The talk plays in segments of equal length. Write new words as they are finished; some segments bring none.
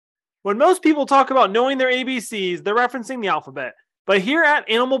When most people talk about knowing their ABCs, they're referencing the alphabet. But here at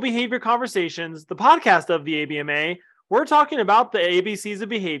Animal Behavior Conversations, the podcast of the ABMA, we're talking about the ABCs of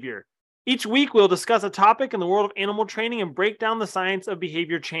behavior. Each week, we'll discuss a topic in the world of animal training and break down the science of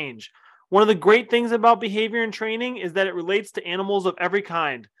behavior change. One of the great things about behavior and training is that it relates to animals of every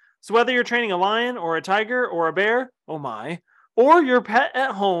kind. So whether you're training a lion or a tiger or a bear, oh my, or your pet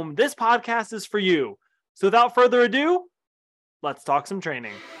at home, this podcast is for you. So without further ado, let's talk some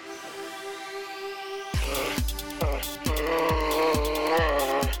training.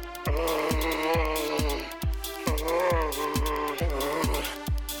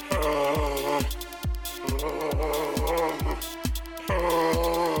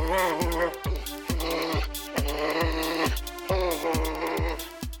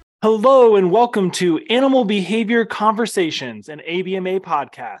 Hello and welcome to Animal Behavior Conversations, an ABMA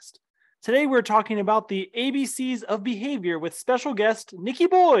podcast. Today we're talking about the ABCs of behavior with special guest Nicki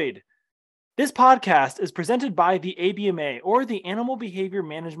Boyd. This podcast is presented by the ABMA, or the Animal Behavior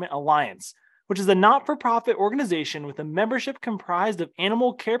Management Alliance, which is a not-for-profit organization with a membership comprised of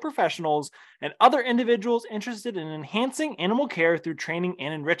animal care professionals and other individuals interested in enhancing animal care through training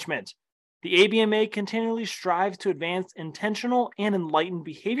and enrichment. The ABMA continually strives to advance intentional and enlightened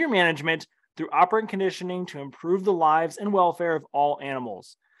behavior management through operant conditioning to improve the lives and welfare of all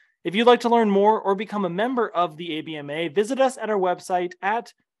animals. If you'd like to learn more or become a member of the ABMA, visit us at our website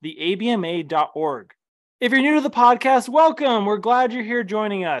at theabma.org. If you're new to the podcast, welcome. We're glad you're here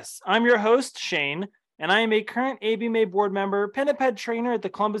joining us. I'm your host, Shane, and I am a current ABMA board member, pinniped trainer at the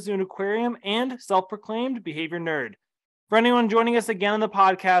Columbus Zoo Aquarium, and self-proclaimed behavior nerd. For anyone joining us again on the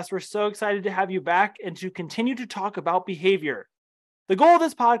podcast, we're so excited to have you back and to continue to talk about behavior. The goal of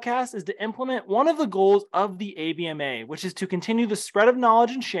this podcast is to implement one of the goals of the ABMA, which is to continue the spread of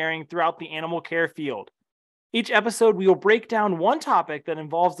knowledge and sharing throughout the animal care field. Each episode, we will break down one topic that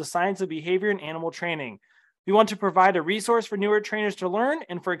involves the science of behavior and animal training. We want to provide a resource for newer trainers to learn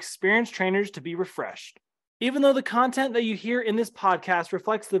and for experienced trainers to be refreshed. Even though the content that you hear in this podcast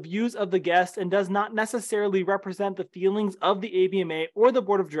reflects the views of the guest and does not necessarily represent the feelings of the ABMA or the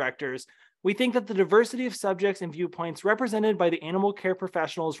board of directors, we think that the diversity of subjects and viewpoints represented by the animal care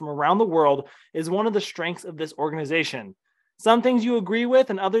professionals from around the world is one of the strengths of this organization. Some things you agree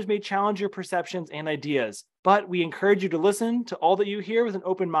with and others may challenge your perceptions and ideas, but we encourage you to listen to all that you hear with an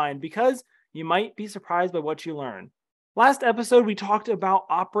open mind because you might be surprised by what you learn. Last episode, we talked about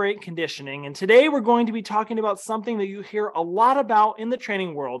operant conditioning, and today we're going to be talking about something that you hear a lot about in the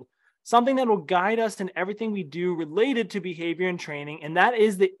training world, something that will guide us in everything we do related to behavior and training, and that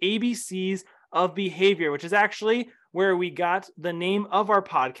is the ABCs of behavior, which is actually where we got the name of our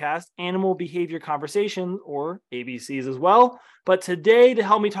podcast, Animal Behavior Conversation, or ABCs as well. But today, to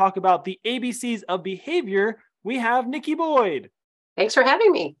help me talk about the ABCs of behavior, we have Nicki Boyd. Thanks for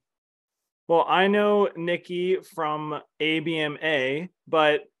having me. Well, I know Nicki from ABMA,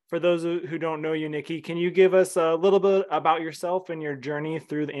 but for those who don't know you, Nicki, can you give us a little bit about yourself and your journey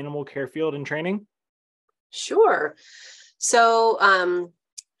through the animal care field and training? Sure. So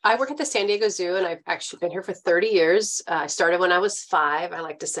I work at the San Diego Zoo, and I've actually been here for 30 years. I started when I was 5, I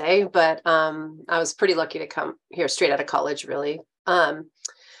like to say, but I was pretty lucky to come here straight out of college, really. And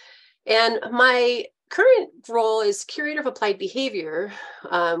my current role is curator of applied behavior,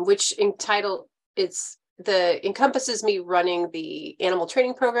 which encompasses me running the animal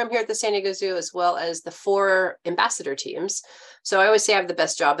training program here at the San Diego Zoo, as well as the 4 ambassador teams. So I always say I have the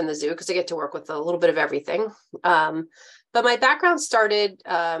best job in the zoo because I get to work with a little bit of everything. But my background started,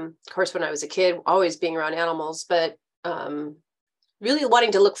 of course, when I was a kid, always being around animals, but really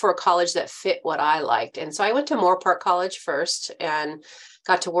wanting to look for a college that fit what I liked. And so I went to Moorpark College first and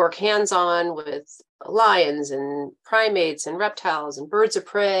got to work hands-on with lions and primates and reptiles and birds of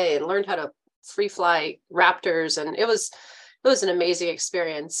prey, and learned how to free fly raptors. And it was an amazing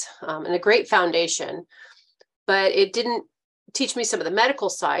experience and a great foundation, but it didn't teach me some of the medical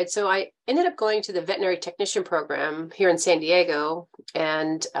side. So I ended up going to the veterinary technician program here in San Diego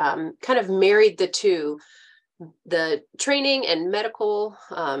and kind of married the two, the training and medical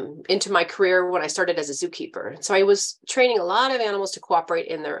into my career when I started as a zookeeper. So I was training a lot of animals to cooperate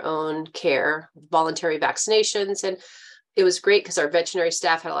in their own care, voluntary vaccinations. And it was great because our veterinary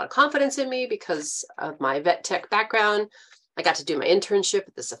staff had a lot of confidence in me because of my vet tech background. I got to do my internship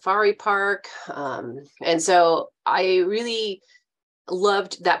at the safari park. And so I really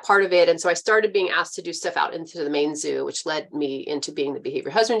loved that part of it. And so I started being asked to do stuff out into the main zoo, which led me into being the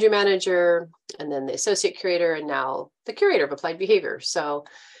behavior husbandry manager, and then the associate curator, and now the curator of applied behavior. So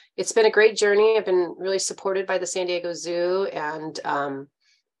it's been a great journey. I've been really supported by the San Diego Zoo, and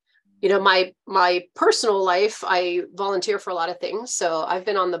My personal life, I volunteer for a lot of things. So I've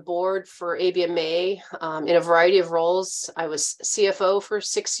been on the board for ABMA in a variety of roles. I was CFO for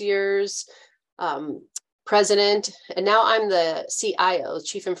 6 years, president, and now I'm the CIO,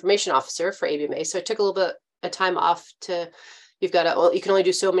 Chief Information Officer for ABMA. So I took a little bit of time off you can only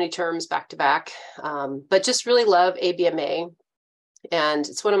do so many terms back to back, but just really love ABMA. And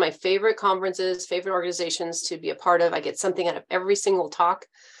it's one of my favorite conferences, favorite organizations to be a part of. I get something out of every single talk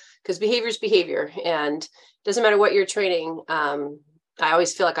because behavior is behavior, and it doesn't matter what you're training. I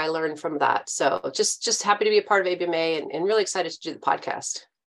always feel like I learn from that. So just happy to be a part of ABMA and really excited to do the podcast.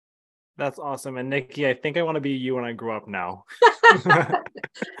 That's awesome. And Nicki, I think I want to be you when I grow up now.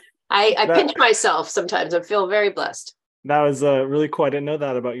 I pinch myself sometimes. I feel very blessed. That was really cool. I didn't know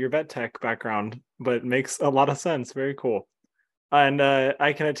that about your vet tech background, but it makes a lot of sense. Very cool. And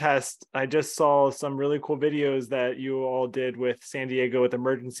I can attest, I just saw some really cool videos that you all did with San Diego with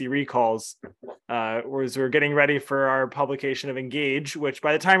emergency recalls, whereas we're getting ready for our publication of Engage, which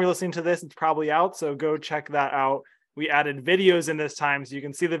by the time you're listening to this, it's probably out. So go check that out. We added videos in this time, so you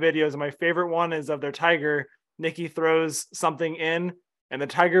can see the videos. And my favorite one is of their tiger. Nicki throws something in, and the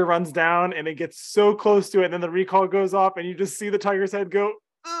tiger runs down, and it gets so close to it, and then the recall goes off, and you just see the tiger's head go,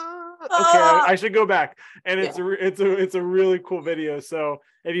 okay, I should go back. And it's a really cool video. So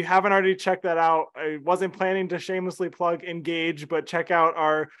if you haven't already checked that out, I wasn't planning to shamelessly plug Engage, but check out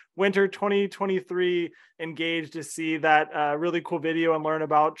our winter 2023 Engage to see that really cool video and learn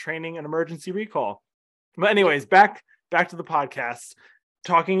about training an emergency recall. But anyways, back to the podcast,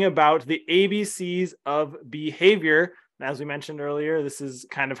 talking about the ABCs of behavior. As we mentioned earlier, this is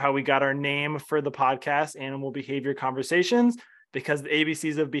kind of how we got our name for the podcast, Animal Behavior Conversations, because the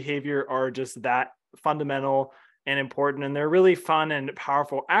ABCs of behavior are just that fundamental and important. And they're really fun and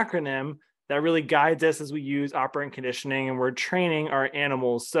powerful acronym that really guides us as we use operant conditioning and we're training our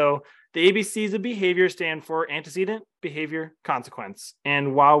animals. So the ABCs of behavior stand for antecedent, behavior, consequence.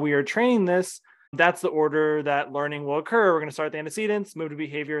 And while we are training this, that's the order that learning will occur. We're going to start the antecedents, move to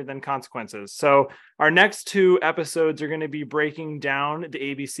behavior, then consequences. So our next two episodes are going to be breaking down the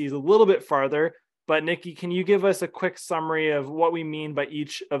ABCs a little bit farther. But Nicki, can you give us a quick summary of what we mean by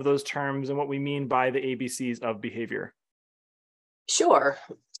each of those terms and what we mean by the ABCs of behavior? Sure.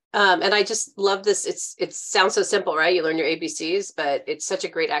 And I just love this. It sounds so simple, right? You learn your ABCs, but it's such a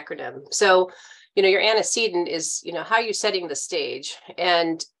great acronym. So, your antecedent is, how you're setting the stage.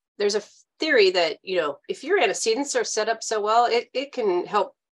 And there's a theory that, if your antecedents are set up so well, it can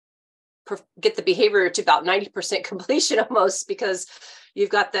help get the behavior to about 90% completion almost, because you've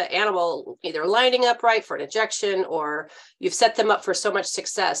got the animal either lining up right for an injection, or you've set them up for so much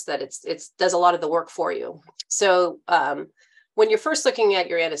success that it does a lot of the work for you. So when you're first looking at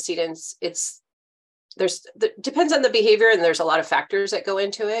your antecedents, depends on the behavior, and there's a lot of factors that go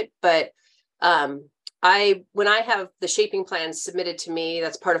into it. But when I have the shaping plans submitted to me,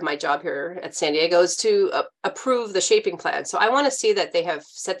 that's part of my job here at San Diego, is to approve the shaping plan. So I want to see that they have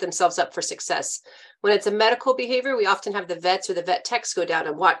set themselves up for success. When it's a medical behavior, we often have the vets or the vet techs go down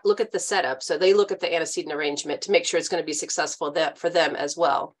and look at the setup. So they look at the antecedent arrangement to make sure it's going to be successful for them as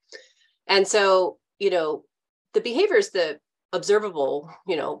well. And so, the behavior is the observable,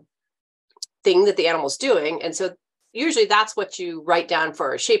 thing that the animal's doing. And so usually that's what you write down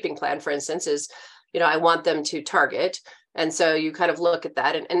for a shaping plan, for instance, is, I want them to target. And so you kind of look at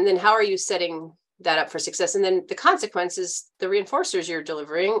that, and then how are you setting that up for success? And then the consequences, the reinforcers you're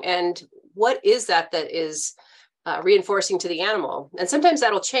delivering, and what is that is reinforcing to the animal? And sometimes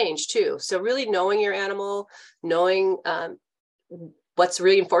that'll change too. So really knowing your animal, knowing what's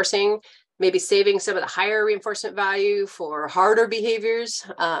reinforcing, maybe saving some of the higher reinforcement value for harder behaviors,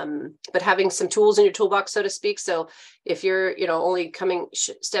 but having some tools in your toolbox, so to speak. So if you're, only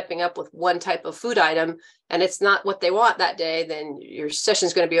stepping up with one type of food item and it's not what they want that day, then your session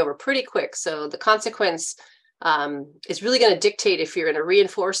is going to be over pretty quick. So the consequence is really going to dictate if you're going to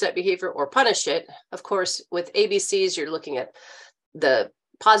reinforce that behavior or punish it. Of course, with ABCs, you're looking at the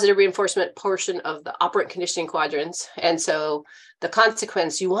positive reinforcement portion of the operant conditioning quadrants. And so the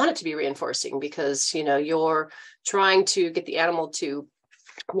consequence, you want it to be reinforcing, because, you're trying to get the animal to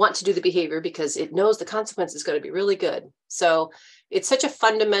want to do the behavior because it knows the consequence is going to be really good. So it's such a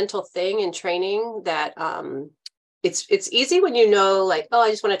fundamental thing in training that it's easy when like, oh,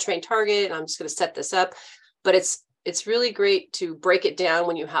 I just want to train target and I'm just going to set this up. But it's really great to break it down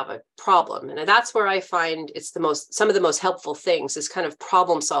when you have a problem. And that's where I find it's some of the most helpful things is kind of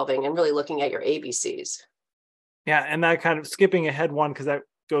problem solving and really looking at your ABCs. Yeah. And that kind of skipping ahead one, because that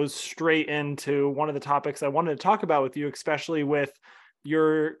goes straight into one of the topics I wanted to talk about with you, especially with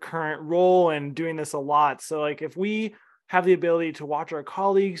your current role and doing this a lot. So like if we have the ability to watch our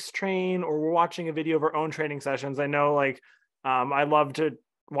colleagues train, or we're watching a video of our own training sessions. I know I love to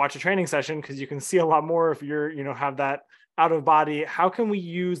watch a training session because you can see a lot more if you're, have that out of body. How can we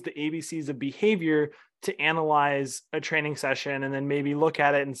use the ABCs of behavior to analyze a training session and then maybe look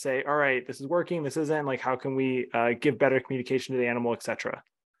at it and say, all right, this is working, this isn't, like, how can we give better communication to the animal, etc.?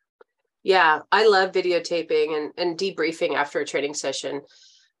 Yeah, I love videotaping and debriefing after a training session.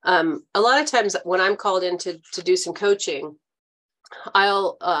 A lot of times when I'm called in to do some coaching,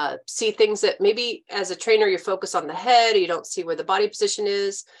 I'll see things that maybe as a trainer, you're focused on the head, or you don't see where the body position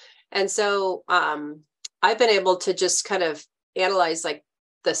is. And so I've been able to just kind of analyze like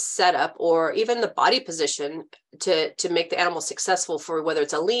the setup or even the body position to make the animal successful, for whether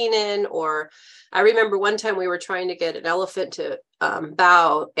it's a lean in, or I remember one time we were trying to get an elephant to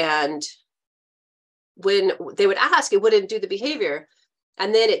bow, and when they would ask, it wouldn't do the behavior.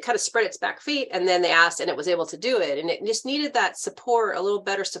 And then it kind of spread its back feet, and then they asked and it was able to do it. And it just needed that support, a little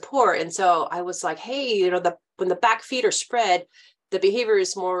better support. And so I was like, hey, when the back feet are spread, the behavior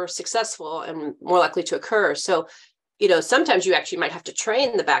is more successful and more likely to occur. So, sometimes you actually might have to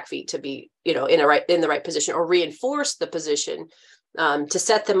train the back feet to be, in the right position, or reinforce the position to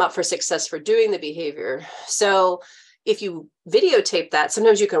set them up for success for doing the behavior. So if you videotape that,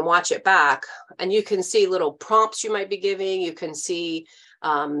 sometimes you can watch it back and you can see little prompts you might be giving. You can see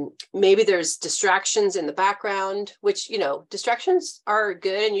maybe there's distractions in the background, which, distractions are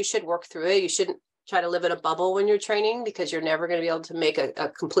good and you should work through it. You shouldn't try to live in a bubble when you're training, because you're never going to be able to make a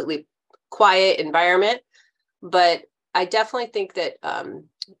completely quiet environment. But I definitely think that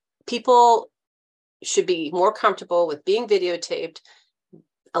people should be more comfortable with being videotaped,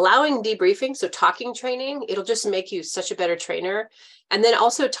 allowing debriefing. So talking training, it'll just make you such a better trainer. And then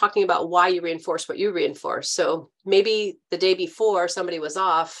also talking about why you reinforce what you reinforce. So maybe the day before somebody was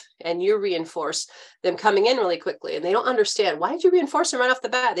off and you reinforce them coming in really quickly, and they don't understand, why did you reinforce them right off the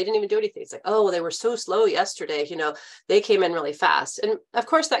bat? They didn't even do anything. It's like, oh, well, they were so slow yesterday. They came in really fast. And of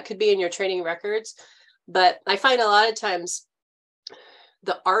course that could be in your training records, but I find a lot of times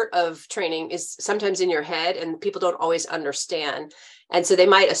the art of training is sometimes in your head and people don't always understand. And so they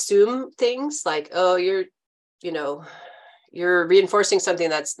might assume things like, oh, you're reinforcing something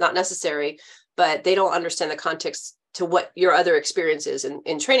that's not necessary, but they don't understand the context to what your other experience is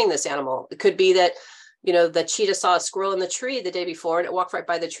in training this animal. It could be that, the cheetah saw a squirrel in the tree the day before and it walked right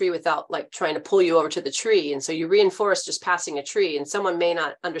by the tree without like trying to pull you over to the tree. And so you reinforce just passing a tree, and someone may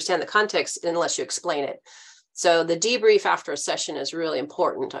not understand the context unless you explain it. So the debrief after a session is really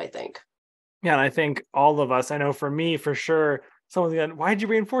important, I think. Yeah. And I think all of us, I know for me, for sure, someone's going, why did you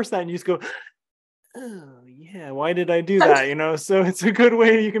reinforce that? And you just go, oh yeah, why did I do that? So it's a good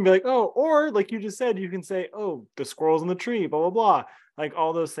way you can be like, oh, or like you just said, you can say, oh, the squirrel's in the tree, blah, blah, blah. Like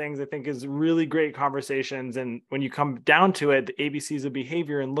all those things I think is really great conversations. And when you come down to it, the ABCs of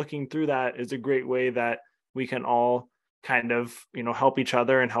behavior and looking through that is a great way that we can all kind of, help each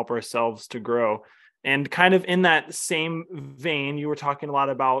other and help ourselves to grow. And kind of in that same vein, you were talking a lot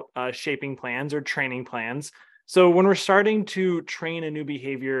about shaping plans or training plans. So when we're starting to train a new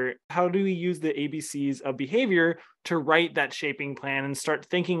behavior, how do we use the ABCs of behavior to write that shaping plan and start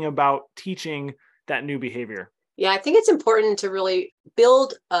thinking about teaching that new behavior? Yeah, I think it's important to really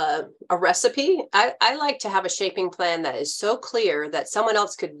build a recipe. I like to have a shaping plan that is so clear that someone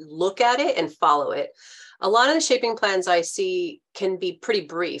else could look at it and follow it. A lot of the shaping plans I see can be pretty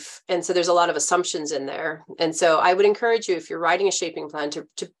brief. And so there's a lot of assumptions in there. And so I would encourage you, if you're writing a shaping plan, to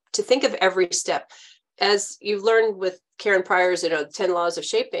think of every step. As you've learned with Karen Pryor's, 10 laws of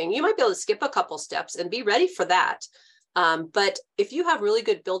shaping, you might be able to skip a couple steps and be ready for that. But if you have really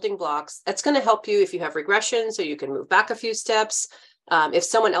good building blocks, that's going to help you if you have regression, so you can move back a few steps. If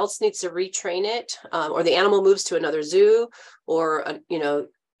someone else needs to retrain it, or the animal moves to another zoo, or,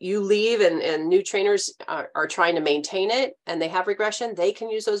 you leave and new trainers are trying to maintain it and they have regression, they can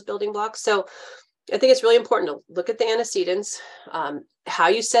use those building blocks. So I think it's really important to look at the antecedents, how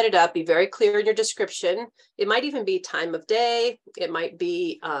you set it up, be very clear in your description. It might even be time of day. It might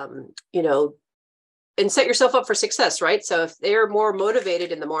be, and set yourself up for success, right? So if they're more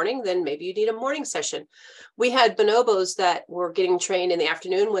motivated in the morning, then maybe you need a morning session. We had bonobos that were getting trained in the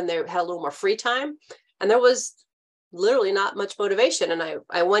afternoon when they had a little more free time, and there was literally not much motivation. And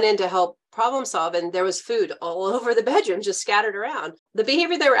I went in to help problem solve, and there was food all over the bedroom, just scattered around. The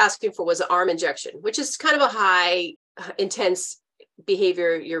behavior they were asking for was an arm injection, which is kind of a high intense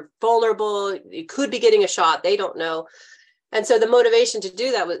behavior. You're vulnerable. You could be getting a shot. They don't know. And so the motivation to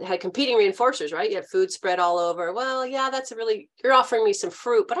do that had competing reinforcers, right? You had food spread all over. Well, yeah, you're offering me some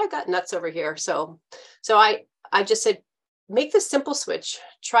fruit, but I got nuts over here. So I just said, make the simple switch.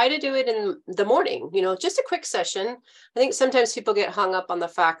 Try to do it in the morning, just a quick session. I think sometimes people get hung up on the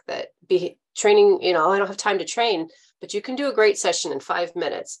fact that training, I don't have time to train, but you can do a great session in 5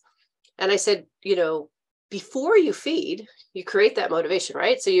 minutes. And I said, before you feed, you create that motivation,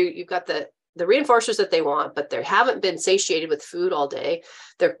 right? So you've got the reinforcers that they want, but they haven't been satiated with food all day.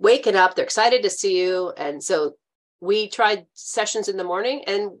 They're waking up, they're excited to see you. And so we tried sessions in the morning,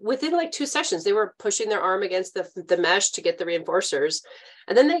 and within like 2 sessions, they were pushing their arm against the mesh to get the reinforcers.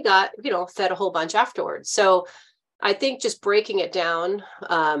 And then they got, fed a whole bunch afterwards. So I think just breaking it down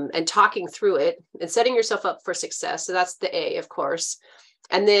and talking through it and setting yourself up for success. So that's the A, of course.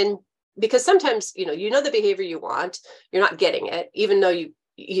 And then, because sometimes, the behavior you want, you're not getting it, even though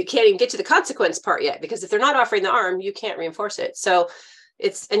you can't even get to the consequence part yet, because if they're not offering the arm, you can't reinforce it. So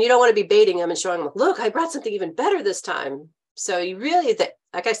and you don't want to be baiting them and showing them, look, I brought something even better this time. So you really,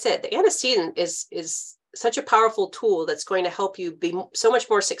 like I said, the antecedent is such a powerful tool that's going to help you be so much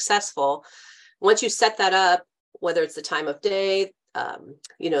more successful. Once you set that up, whether it's the time of day,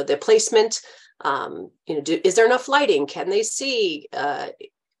 the placement, is there enough lighting? Can they see?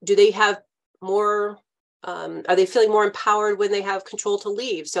 Do they have more? Are they feeling more empowered when they have control to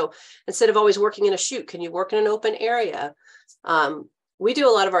leave? So instead of always working in a chute, can you work in an open area? We do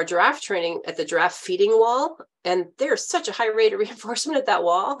a lot of our giraffe training at the giraffe feeding wall, and there's such a high rate of reinforcement at that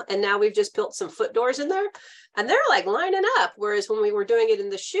wall. And now we've just built some foot doors in there, and they're like lining up. Whereas when we were doing it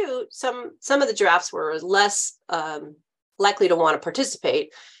in the chute, some of the giraffes were less likely to want to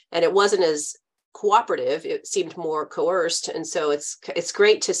participate, and it wasn't as cooperative. It seemed more coerced. And so it's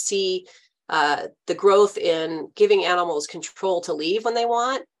great to see the growth in giving animals control to leave when they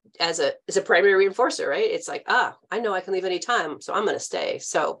want as a primary reinforcer, right? It's like, I know I can leave anytime, so I'm going to stay.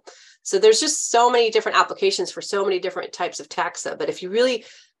 So there's just so many different applications for so many different types of taxa. But if you really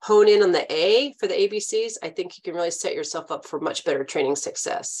hone in on the A for the ABCs, I think you can really set yourself up for much better training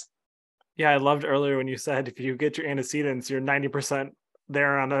success. Yeah, I loved earlier when you said if you get your antecedents, you're 90%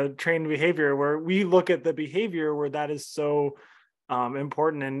 there on a trained behavior, where we look at the behavior where that is so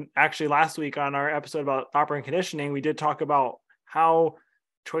important. And actually last week on our episode about operant conditioning, we did talk about how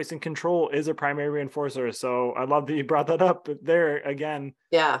choice and control is a primary reinforcer. So I love that you brought that up there again.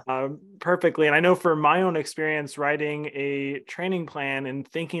 Yeah. Perfectly. And I know from my own experience writing a training plan and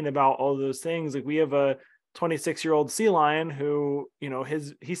thinking about all those things, like we have a 26-year-old sea lion who,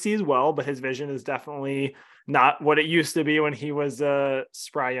 he sees well, but his vision is definitely not what it used to be when he was a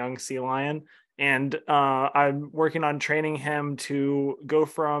spry young sea lion. And I'm working on training him to go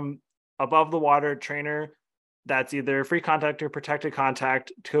from above the water trainer that's either free contact or protected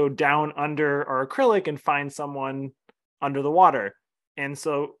contact to go down under our acrylic and find someone under the water. And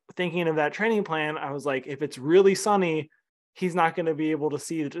so thinking of that training plan, I was like, if it's really sunny, he's not going to be able to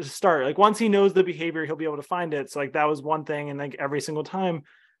see to start. Like once he knows the behavior, he'll be able to find it. So like that was one thing. And like every single time,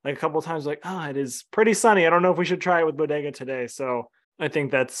 like a couple of times, like, it is pretty sunny. I don't know if we should try it with bodega today. So I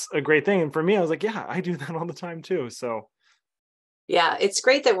think that's a great thing. And for me, I was like, yeah, I do that all the time too. So yeah, it's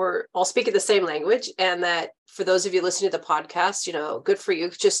great that we're all speaking the same language, and that for those of you listening to the podcast, good for you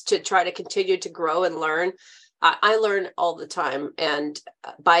just to try to continue to grow and learn. I learn all the time. And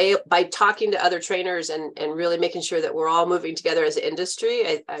by talking to other trainers and really making sure that we're all moving together as an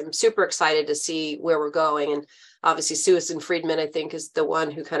industry, I'm super excited to see where we're going. And obviously Susan Friedman, I think, is the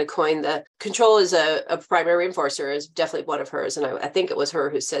one who kind of coined the control as a primary reinforcer, is definitely one of hers. And I think it was her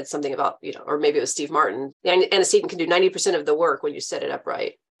who said something about, or maybe it was Steve Martin, the antecedent can do 90% of the work when you set it up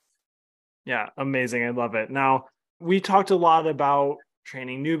right. Yeah, amazing. I love it. Now, we talked a lot about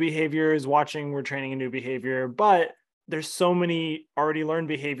training new behaviors, we're training a new behavior, but there's so many already learned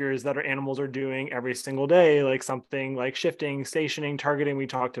behaviors that our animals are doing every single day, like something like shifting, stationing, targeting we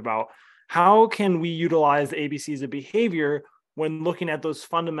talked about. How can we utilize the ABCs of behavior when looking at those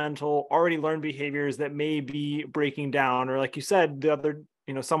fundamental already learned behaviors that may be breaking down? Or like you said, the other,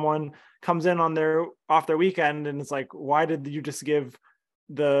 someone comes in off their weekend and it's like, why did you just give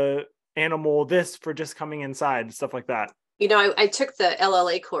the animal this for just coming inside, stuff like that? I took the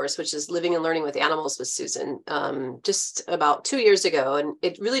LLA course, which is Living and Learning with Animals with Susan, just about 2 years ago. And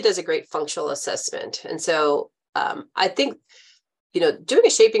it really does a great functional assessment. And so I think, doing a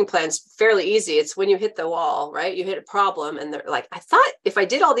shaping plan is fairly easy. It's when you hit the wall, right? You hit a problem and they're like, I thought if I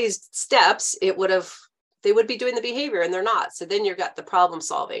did all these steps, they would be doing the behavior, and they're not. So then you've got the problem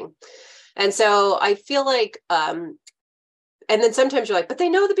solving. And so I feel like, and then sometimes you're like, but they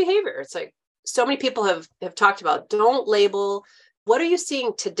know the behavior. It's like, so many people have talked about, don't label, what are you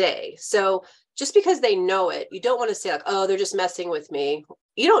seeing today? So just because they know it, you don't want to say like, oh, they're just messing with me.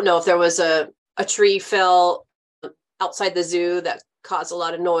 You don't know if there was a tree fell outside the zoo that caused a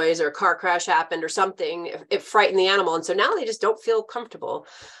lot of noise, or a car crash happened or something. It frightened the animal. And so now they just don't feel comfortable.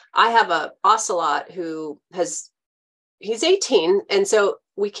 I have a ocelot who he's 18. And so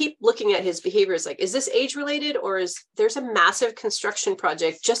we keep looking at his behaviors like, is this age related, or there's a massive construction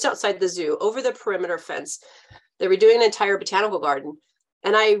project just outside the zoo over the perimeter fence. They were doing an entire botanical garden.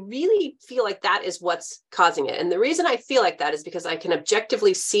 And I really feel like that is what's causing it. And the reason I feel like that is because I can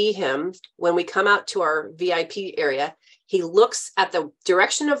objectively see him when we come out to our VIP area. He looks at the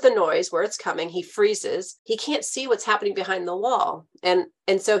direction of the noise where it's coming. He freezes. He can't see what's happening behind the wall. And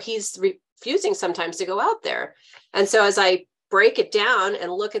so he's refusing sometimes to go out there. And so as I break it down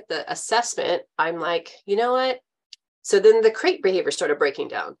and look at the assessment, I'm like, you know what? So then the crate behavior started breaking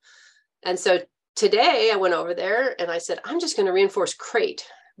down. And so today I went over there and I said, I'm just going to reinforce crate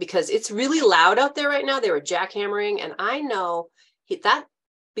because it's really loud out there right now. They were jackhammering. And I know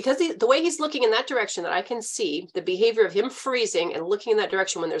because the way he's looking in that direction, that I can see the behavior of him freezing and looking in that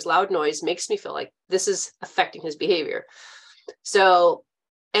direction when there's loud noise makes me feel like this is affecting his behavior. So,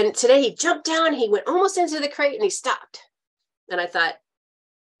 and today he jumped down, he went almost into the crate and he stopped. And I thought,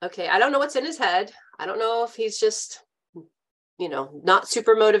 okay, I don't know what's in his head. I don't know if he's just, not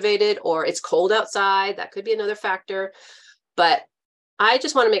super motivated, or it's cold outside. That could be another factor. But I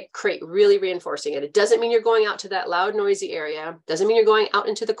just want to make crate really reinforcing it. It doesn't mean you're going out to that loud, noisy area. Doesn't mean you're going out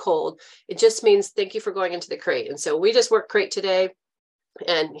into the cold. It just means thank you for going into the crate. And so we just worked crate today,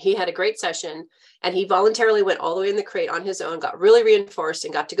 and he had a great session, and he voluntarily went all the way in the crate on his own, got really reinforced,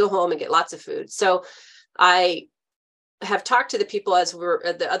 and got to go home and get lots of food. So I have talked to the people as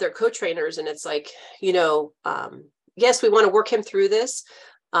we're the other co-trainers, and it's like, yes, we want to work him through this.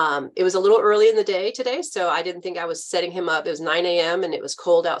 It was a little early in the day today, so I didn't think I was setting him up. It was 9 a.m. and it was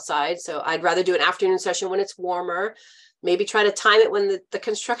cold outside. So I'd rather do an afternoon session when it's warmer, maybe try to time it when the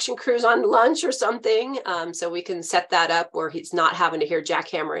construction crew's on lunch or something. So we can set that up where he's not having to hear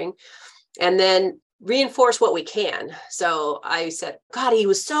jackhammering, and then reinforce what we can. So I said, God, he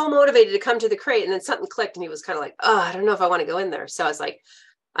was so motivated to come to the crate. And then something clicked and he was kind of like, oh, I don't know if I want to go in there. So I was like,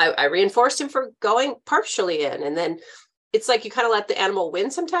 I reinforced him for going partially in. And then it's like, you kind of let the animal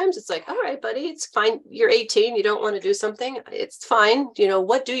win sometimes. It's like, all right, buddy, it's fine. You're 18. You don't want to do something. It's fine.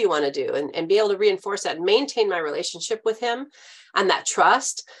 What do you want to do? And be able to reinforce that and maintain my relationship with him and that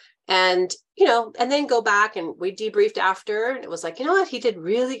trust. And, and then go back, and we debriefed after, and it was like, you know what?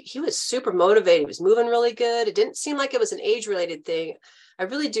 He was super motivated. He was moving really good. It didn't seem like it was an age related thing. I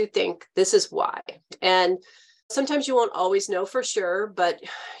really do think this is why. And sometimes you won't always know for sure, but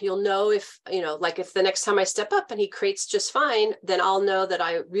you'll know if, if the next time I step up and he crates just fine, then I'll know that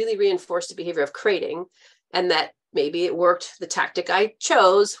I really reinforced the behavior of crating, and that maybe it worked. The tactic I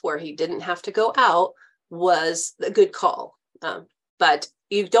chose where he didn't have to go out was a good call. But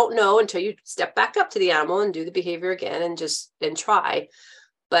you don't know until you step back up to the animal and do the behavior again and try.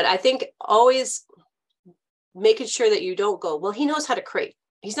 But I think always making sure that you don't go, well, he knows how to crate.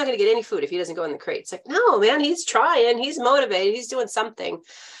 He's not going to get any food if he doesn't go in the crate. It's like, no, man, he's trying. He's motivated. He's doing something.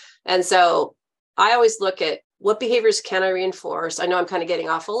 And so I always look at what behaviors can I reinforce. I know I'm kind of getting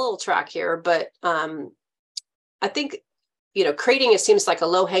off a little track here, but I think, crating, it seems like a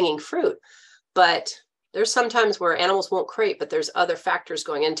low hanging fruit, but there's sometimes where animals won't crate, but there's other factors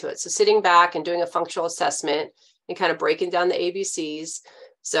going into it. So sitting back and doing a functional assessment and kind of breaking down the ABCs.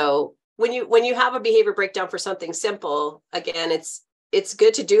 So when you have a behavior breakdown for something simple, again, it's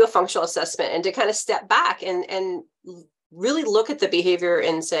good to do a functional assessment and to kind of step back and really look at the behavior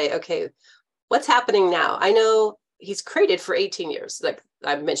and say, okay, what's happening now? I know he's crated for 18 years. Like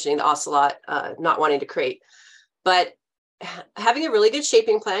I'm mentioning the ocelot, not wanting to crate, but having a really good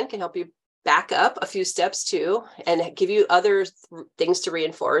shaping plan can help you back up a few steps too, and give you other things to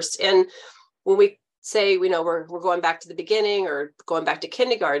reinforce. And when we say, we're going back to the beginning or going back to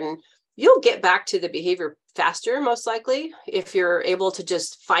kindergarten, you'll get back to the behavior faster, most likely, if you're able to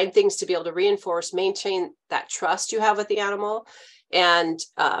just find things to be able to reinforce, maintain that trust you have with the animal. And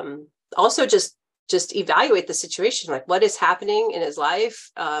also just evaluate the situation, like what is happening in his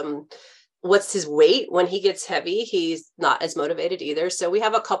life. What's his weight? When he gets heavy, he's not as motivated either. So we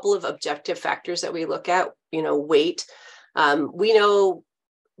have a couple of objective factors that we look at, weight. We know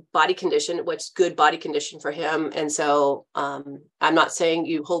body condition, what's good body condition for him. And so I'm not saying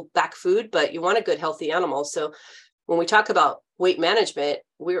you hold back food, but you want a good, healthy animal. So when we talk about weight management,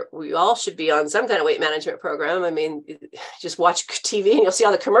 we all should be on some kind of weight management program. I mean, just watch TV and you'll see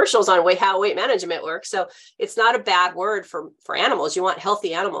all the commercials on how weight management works. So it's not a bad word for animals. You want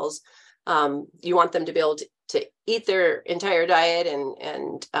healthy animals. You want them to be able to eat their entire diet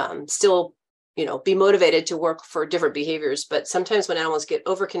and still be motivated to work for different behaviors. But sometimes when animals get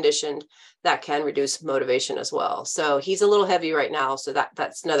overconditioned, that can reduce motivation as well. So he's a little heavy right now. So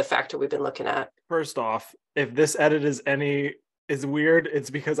that's another factor we've been looking at. First off, if this edit is weird, it's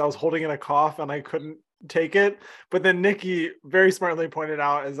because I was holding in a cough and I couldn't take it. But then Nicki very smartly pointed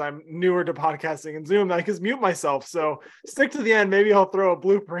out, as I'm newer to podcasting and Zoom, that I can mute myself. So stick to the end. Maybe I'll throw a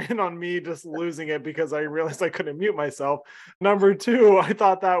blooper in on me just losing it because I realized I couldn't mute myself. Number two, I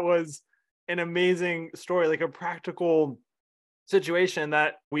thought that was an amazing story, like a practical situation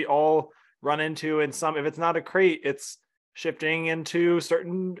that we all run into. And if it's not a crate, it's shifting into a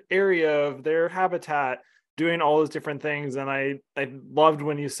certain area of their habitat, doing all those different things. And I loved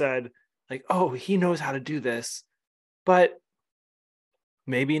when you said, like, oh, he knows how to do this, but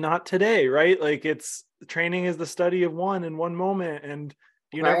maybe not today, right? Like, it's training is the study of one in one moment, and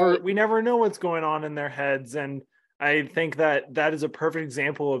we never know what's going on in their heads. And I think that is a perfect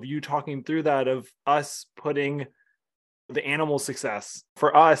example of you talking through that, of us putting the animal success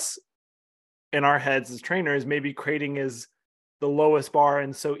for us in our heads as trainers. Maybe crating is the lowest bar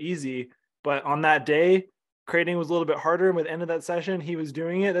and so easy, but on that day, crating was a little bit harder. And with the end of that session, he was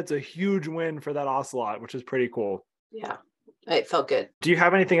doing it. That's a huge win for that ocelot, which is pretty cool. Yeah, it felt good. Do you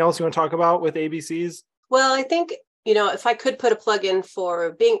have anything else you want to talk about with ABCs? Well, I think, if I could put a plug in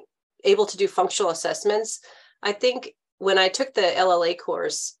for being able to do functional assessments, I think when I took the LLA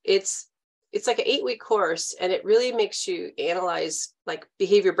course, it's like an 8-week course, and it really makes you analyze like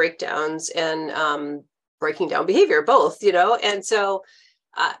behavior breakdowns and breaking down behavior, both, and so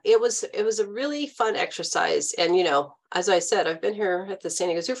it was a really fun exercise. And, as I said, I've been here at the San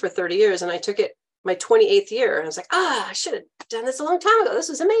Diego Zoo for 30 years, and I took it my 28th year. And I was like, I should have done this a long time ago. This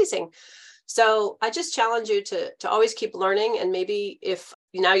was amazing. So I just challenge you to always keep learning. And maybe if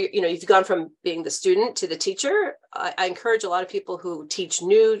now you've gone from being the student to the teacher, I encourage a lot of people who teach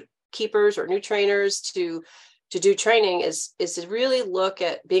new keepers or new trainers to do training is to really look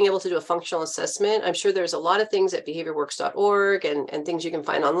at being able to do a functional assessment. I'm sure there's a lot of things at behaviorworks.org and things you can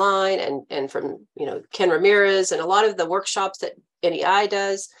find online and from, Ken Ramirez and a lot of the workshops that NEI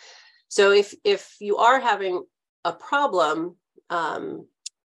does. So if you are having a problem,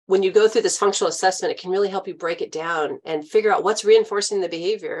 when you go through this functional assessment, it can really help you break it down and figure out what's reinforcing the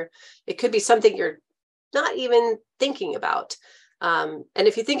behavior. It could be something you're not even thinking about. And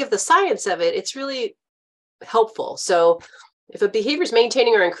if you think of the science of it, it's really helpful. So if a behavior is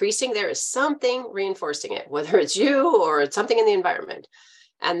maintaining or increasing, there is something reinforcing it, whether it's you or it's something in the environment.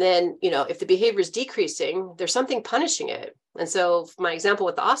 And then, if the behavior is decreasing, there's something punishing it. And so my example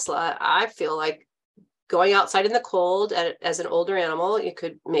with the ocelot, I feel like going outside in the cold as an older animal, it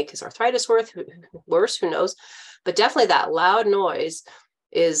could make his arthritis worse, who knows? But definitely that loud noise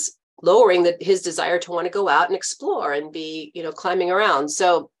is lowering his desire to want to go out and explore and be, climbing around.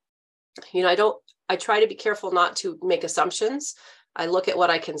 So, I try to be careful not to make assumptions. I look at what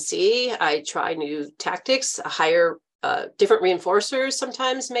I can see. I try new tactics, different reinforcers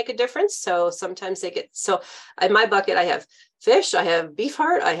sometimes make a difference. So sometimes so in my bucket, I have fish, I have beef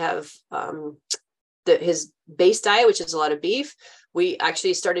heart, I have his base diet, which is a lot of beef. We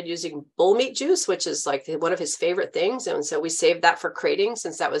actually started using bull meat juice, which is like one of his favorite things. And so we saved that for crating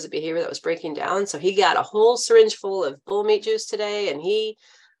since that was a behavior that was breaking down. So he got a whole syringe full of bull meat juice today and he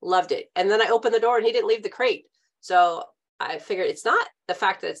loved it. And then I opened the door and he didn't leave the crate. So I figured it's not the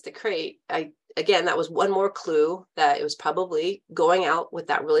fact that it's the crate. Again, that was one more clue that it was probably going out with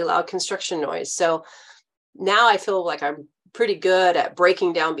that really loud construction noise. So now I feel like I'm pretty good at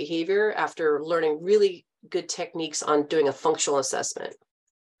breaking down behavior after learning really good techniques on doing a functional assessment.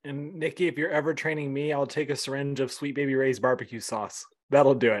 And Nicki, if you're ever training me, I'll take a syringe of Sweet Baby Ray's barbecue sauce.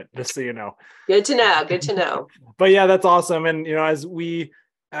 That'll do it, just so you know. Good to know. Good to know. But yeah, that's awesome. And, as we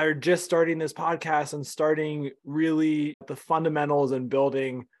are just starting this podcast and starting really the fundamentals and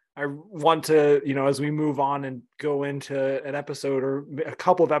building, I want to, as we move on and go into an episode or a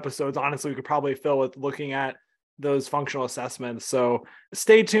couple of episodes, honestly, we could probably fill with looking at those functional assessments. So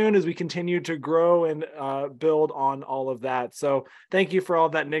stay tuned as we continue to grow and build on all of that. So thank you for all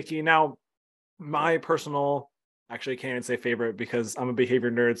of that, Nicki. Now, my personal, actually I can't even say favorite because I'm a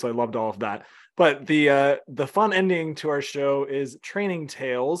behavior nerd, so I loved all of that. But the fun ending to our show is training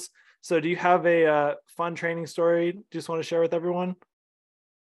tales. So do you have a fun training story you just want to share with everyone?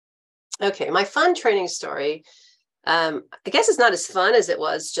 Okay, my fun training story, I guess it's not as fun as it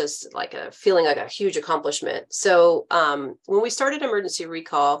was just like feeling like a huge accomplishment. So when we started emergency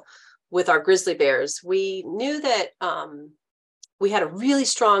recall with our grizzly bears, we knew that we had a really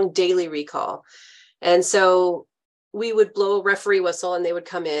strong daily recall. And so we would blow a referee whistle and they would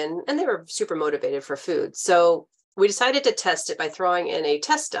come in and they were super motivated for food. So we decided to test it by throwing in a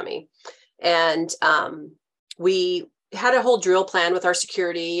test dummy. And we had a whole drill plan with our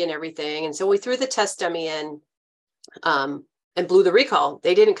security and everything. And so we threw the test dummy in and blew the recall.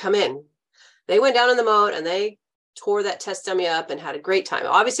 They didn't come in. They went down in the moat and they tore that test dummy up and had a great time.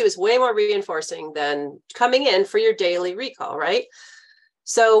 Obviously, it was way more reinforcing than coming in for your daily recall, right?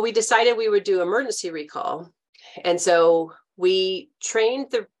 So we decided we would do emergency recall. And so we trained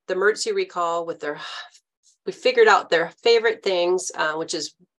the emergency recall with we figured out their favorite things, which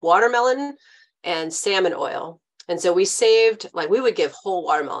is watermelon and salmon oil. And so we saved, like, we would give whole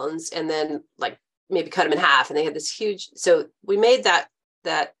watermelons and then like maybe cut them in half. And they had this huge, so we made that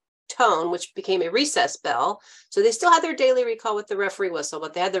tone, which became a recess bell. So they still had their daily recall with the referee whistle,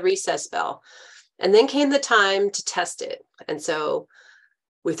 but they had the recess bell. And then came the time to test it. And so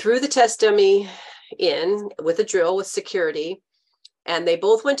we threw the test dummy in with a drill with security, and they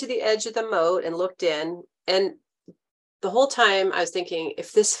both went to the edge of the moat and looked in. And the whole time I was thinking,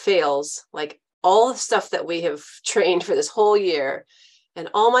 if this fails, like all the stuff that we have trained for this whole year and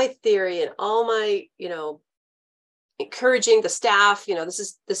all my theory and all my, encouraging the staff,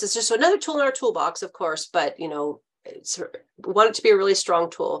 this is just another tool in our toolbox, of course, but, we want it to be a really strong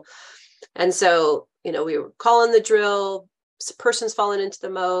tool. And so, we were calling the drill, person's falling into the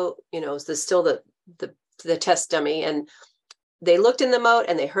moat, there's still the test dummy. And they looked in the moat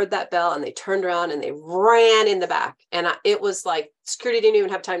and they heard that bell and they turned around and they ran in the back. And it was like, security didn't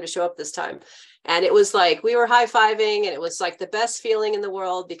even have time to show up this time. And it was like, we were high-fiving, and it was like the best feeling in the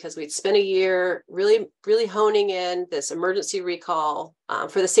world because we'd spent a year really, really honing in this emergency recall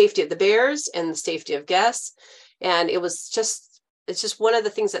for the safety of the bears and the safety of guests. And it's just one of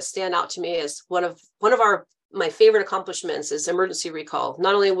the things that stand out to me as one of my favorite accomplishments is emergency recall,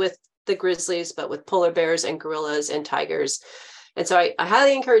 not only with the grizzlies, but with polar bears and gorillas and tigers. And so I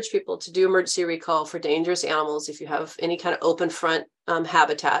highly encourage people to do emergency recall for dangerous animals if you have any kind of open front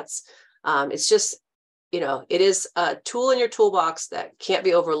habitats. It's just, it is a tool in your toolbox that can't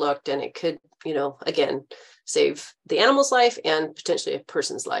be overlooked, and it could, again, save the animal's life and potentially a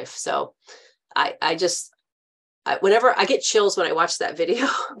person's life. So whenever I get chills when I watch that video,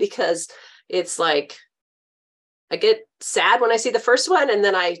 because it's like, I get sad when I see the first one, and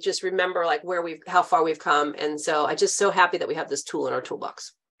then I just remember like how far we've come. And so I'm just so happy that we have this tool in our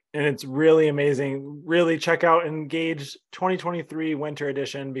toolbox. And it's really amazing. Really check out Engage 2023 Winter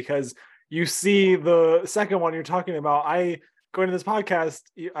Edition, because you see the second one you're talking about. Going to this podcast,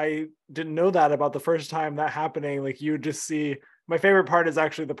 I didn't know that about the first time that happening. Like, you just see, my favorite part is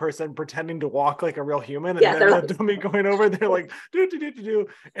actually the person pretending to walk like a real human, and then the dummy going over, they're like, do.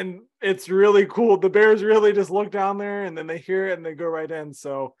 And it's really cool. The bears really just look down there and then they hear it and they go right in.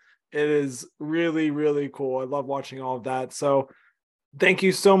 So it is really, really cool. I love watching all of that. So thank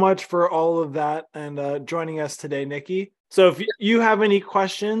you so much for all of that and joining us today, Nicki. So if you have any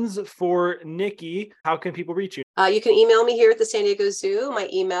questions for Nicki, how can people reach you? You can email me here at the San Diego Zoo. My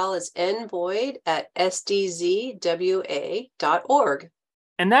email is nboyd@sdzwa.org.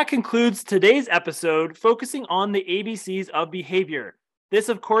 And that concludes today's episode, focusing on the ABCs of behavior. This,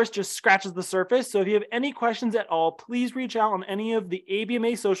 of course, just scratches the surface. So if you have any questions at all, please reach out on any of the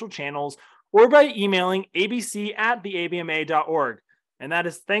ABMA social channels or by emailing abc@theabma.org. And that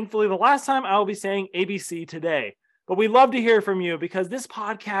is thankfully the last time I will be saying ABC today. But we love to hear from you, because this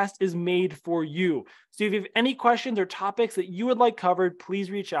podcast is made for you. So if you have any questions or topics that you would like covered,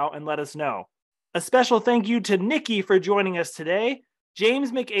 please reach out and let us know. A special thank you to Nicki for joining us today,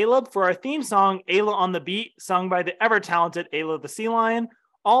 James McAleb for our theme song, Ayla on the Beat, sung by the ever-talented Ayla the Sea Lion,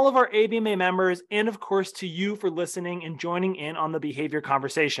 all of our ABMA members, and of course to you for listening and joining in on the behavior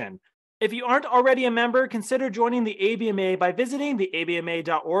conversation. If you aren't already a member, consider joining the ABMA by visiting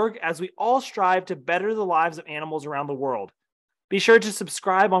theabma.org, as we all strive to better the lives of animals around the world. Be sure to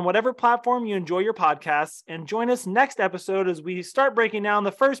subscribe on whatever platform you enjoy your podcasts, and join us next episode as we start breaking down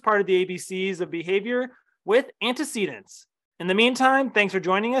the first part of the ABCs of behavior with antecedents. In the meantime, thanks for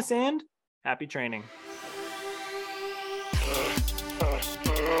joining us and happy training.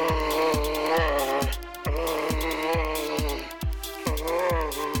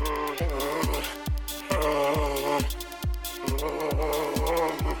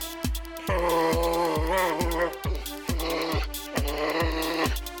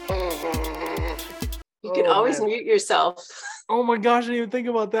 You can always mute yourself. Oh my gosh, I didn't even think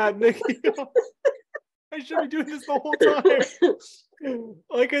about that, Nicki. I should be doing this the whole time.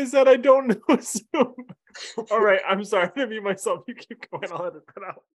 Like I said, I don't know Zoom. All right, I'm sorry to mute myself. You keep going. I'll edit that out.